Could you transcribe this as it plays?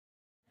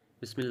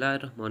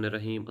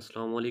Bismillahirrahmanirrahim.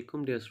 Assalamu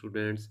alaikum dear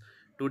students.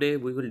 Today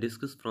we will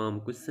discuss from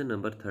question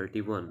number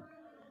 31.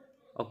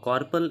 A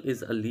carpel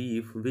is a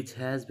leaf which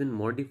has been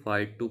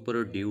modified to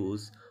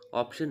produce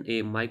option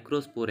A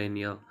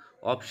microsporenia,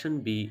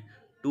 option B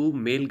two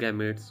male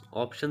gametes,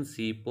 option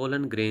C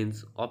pollen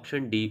grains,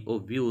 option D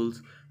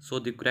ovules. So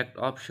the correct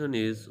option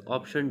is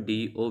option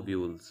D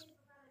ovules.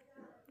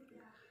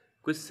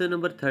 Question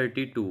number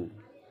 32.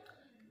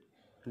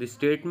 The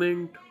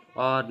statement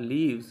are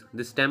leaves,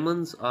 the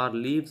stamens are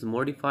leaves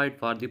modified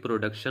for the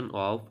production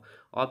of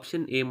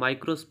option A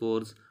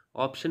microspores,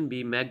 option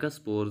B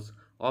megaspores,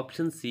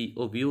 option C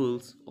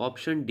ovules,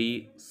 option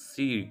D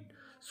seed.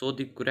 So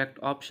the correct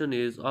option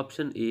is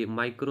option A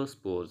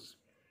microspores.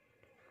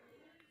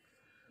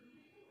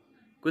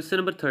 Question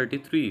number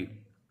 33.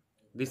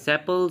 The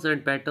sepals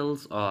and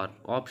petals are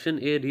option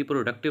A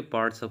reproductive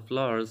parts of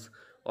flowers,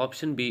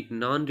 option B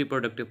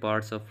non-reproductive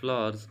parts of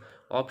flowers,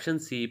 option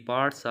C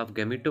parts of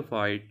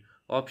gametophyte,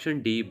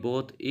 option D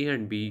both A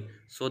and B.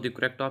 So the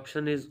correct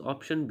option is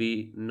option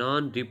B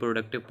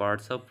non-reproductive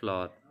parts of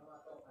flower.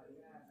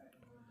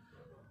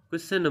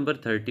 Question number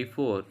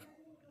 34.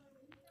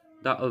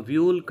 The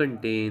ovule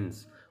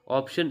contains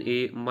option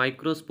A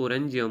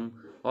microsporangium,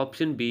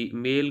 option B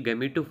male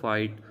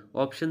gametophyte,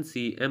 option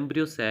C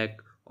embryo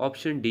sac,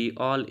 option D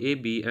all A,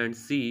 B and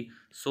C.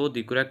 So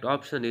the correct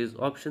option is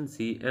option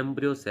C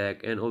embryo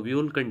sac, and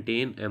ovule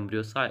contain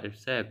embryo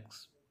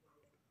sacs.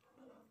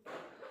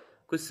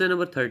 Question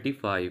number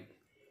 35.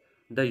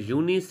 The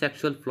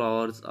unisexual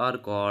flowers are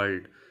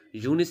called.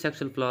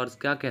 Unisexual flowers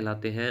क्या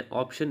कहलाते हैं?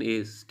 Option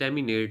A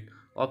staminate,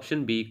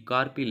 option B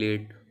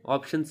carpellate,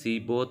 option C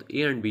both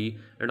A and B,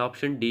 and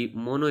option D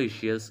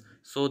monoecious.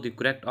 So the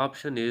correct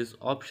option is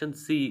option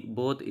C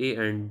both A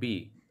and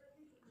B.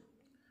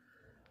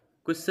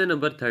 Question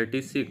number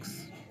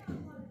 36.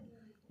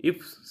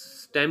 If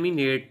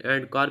staminate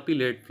and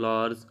carpellate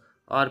flowers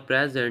are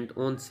present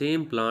on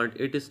same plant,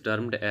 it is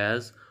termed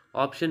as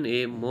option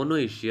A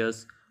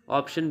monoecious,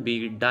 option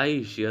B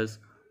dioecious,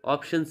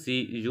 option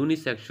C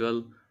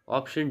unisexual,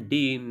 option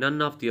D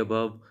none of the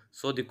above.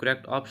 So the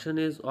correct option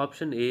is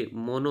option A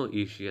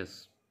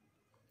monoecious.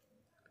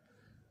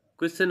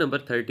 Question number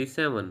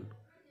 37.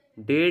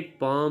 Date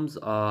palms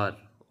are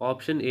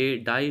option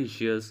A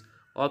dioecious,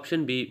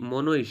 option B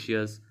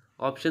monoecious,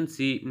 option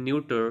C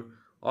neuter,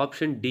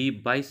 option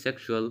D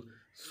bisexual.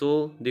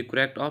 So the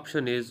correct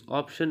option is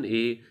option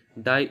A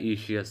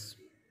dioecious.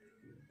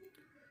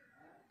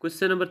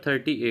 Question number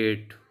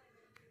 38.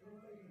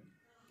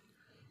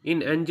 In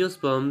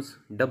angiosperms,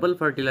 double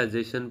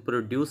fertilization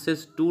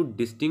produces two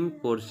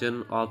distinct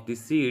portions of the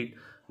seed.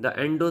 The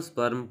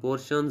endosperm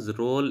portion's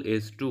role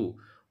is to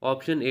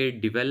option A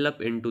develop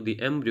into the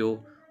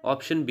embryo,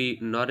 option B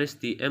nourish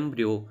the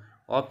embryo,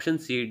 option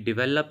C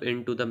develop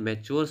into the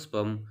mature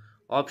sperm,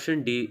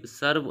 option D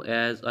serve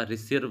as a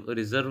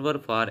reservoir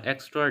for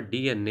extra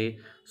DNA.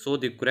 So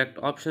the correct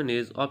option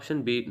is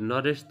option B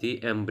nourish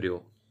the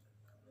embryo.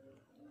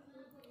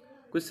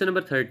 Question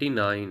number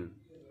 39.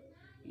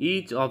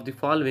 Each of the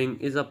following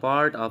is a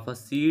part of a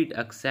seed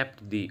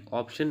except the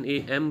option A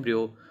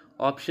embryo,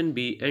 option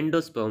B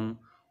endosperm,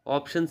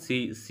 option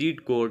C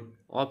seed coat,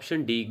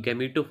 option D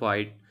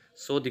gametophyte.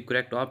 So the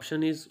correct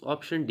option is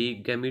option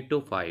D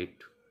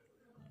gametophyte.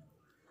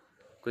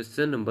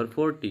 Question number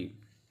 40.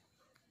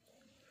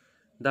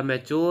 The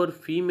mature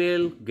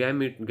female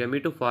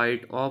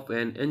gametophyte of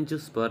an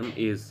angiosperm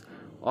is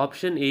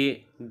option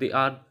A the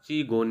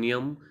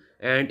archegonium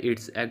and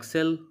its egg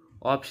cell,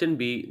 option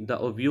B the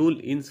ovule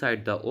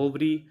inside the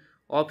ovary,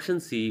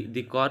 option C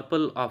the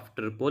carpel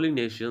after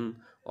pollination,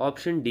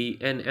 option D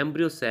an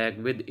embryo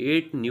sac with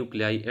 8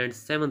 nuclei and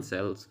 7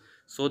 cells.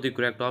 So the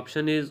correct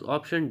option is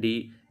option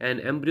D an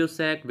embryo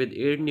sac with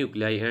 8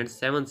 nuclei and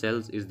 7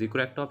 cells is the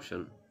correct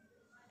option.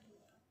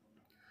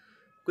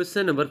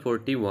 Question number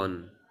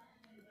 41.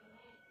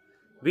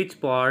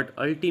 Which part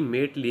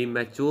ultimately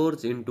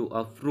matures into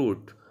a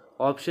fruit?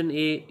 Option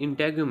A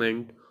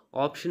integument,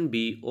 option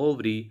B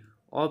ovary,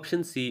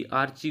 option C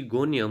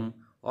archegonium,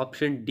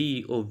 option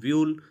D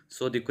ovule.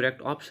 So the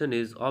correct option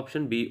is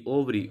option B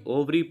ovary.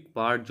 Ovary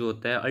part जो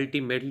होता है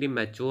ultimately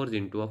matures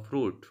into a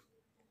fruit.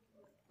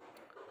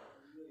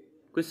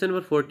 Question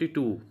number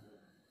 42.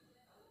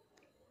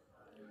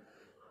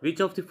 Which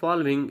of the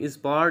following is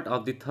part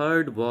of the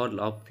third wall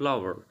of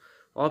flower?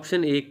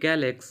 Option A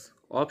calyx,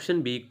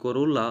 option B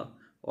corolla,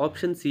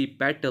 option C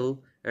petal,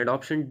 and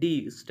option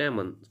D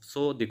stamen.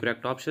 So the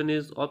correct option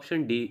is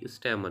option D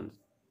stamen.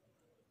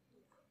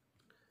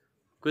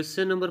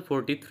 Question number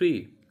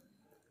 43.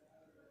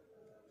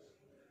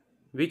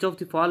 Which of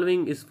the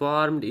following is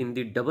formed in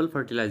the double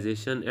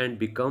fertilization and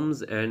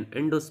becomes an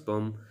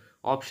endosperm?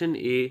 Option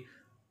A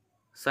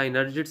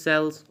synergid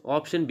cells,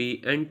 option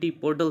B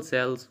antipodal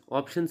cells,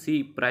 option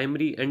C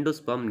primary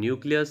endosperm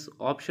nucleus,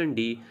 option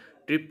D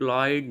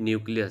triploid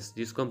nucleus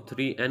जिसको हम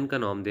 3N का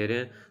नाम दे रहे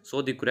हैं.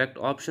 So the correct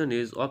option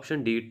is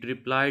option D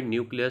triploid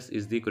nucleus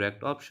is the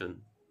correct option.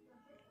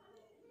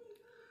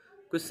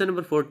 Question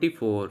number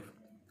 44.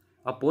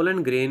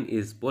 Pollen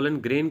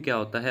grain क्या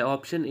होता है?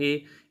 Option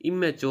A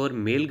immature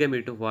male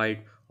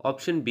gametophyte,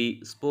 option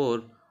B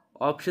spore,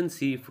 option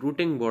C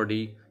fruiting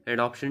body, and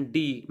option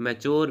D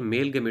mature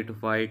male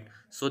gametophyte.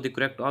 So the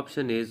correct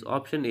option is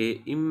option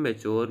A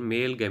immature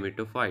male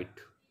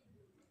gametophyte.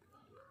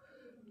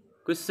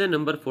 Question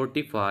number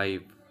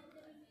 45.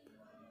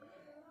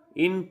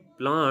 In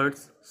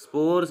plants,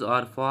 spores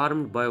are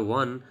formed by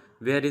one,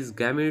 whereas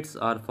gametes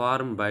are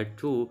formed by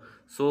two.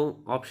 So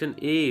option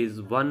A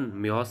is one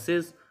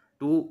meiosis,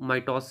 two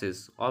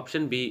mitosis.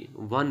 Option B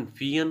one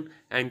fission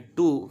and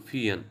two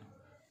fission.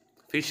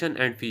 Fission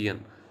and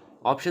fission.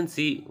 Option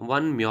C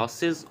one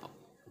meiosis,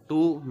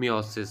 two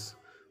meiosis.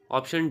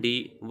 Option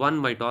D one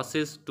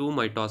mitosis, two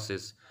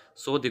mitosis.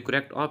 So the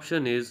correct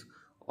option is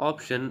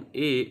option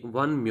A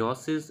one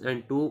meiosis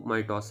and two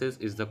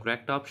mitosis is the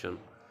correct option.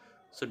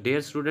 So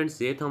dear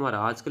students, ये था हमारा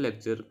आज का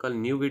lecture. कल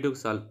new video के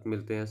साथ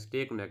मिलते हैं।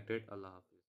 Stay connected. अल्लाह हाफ़िज़।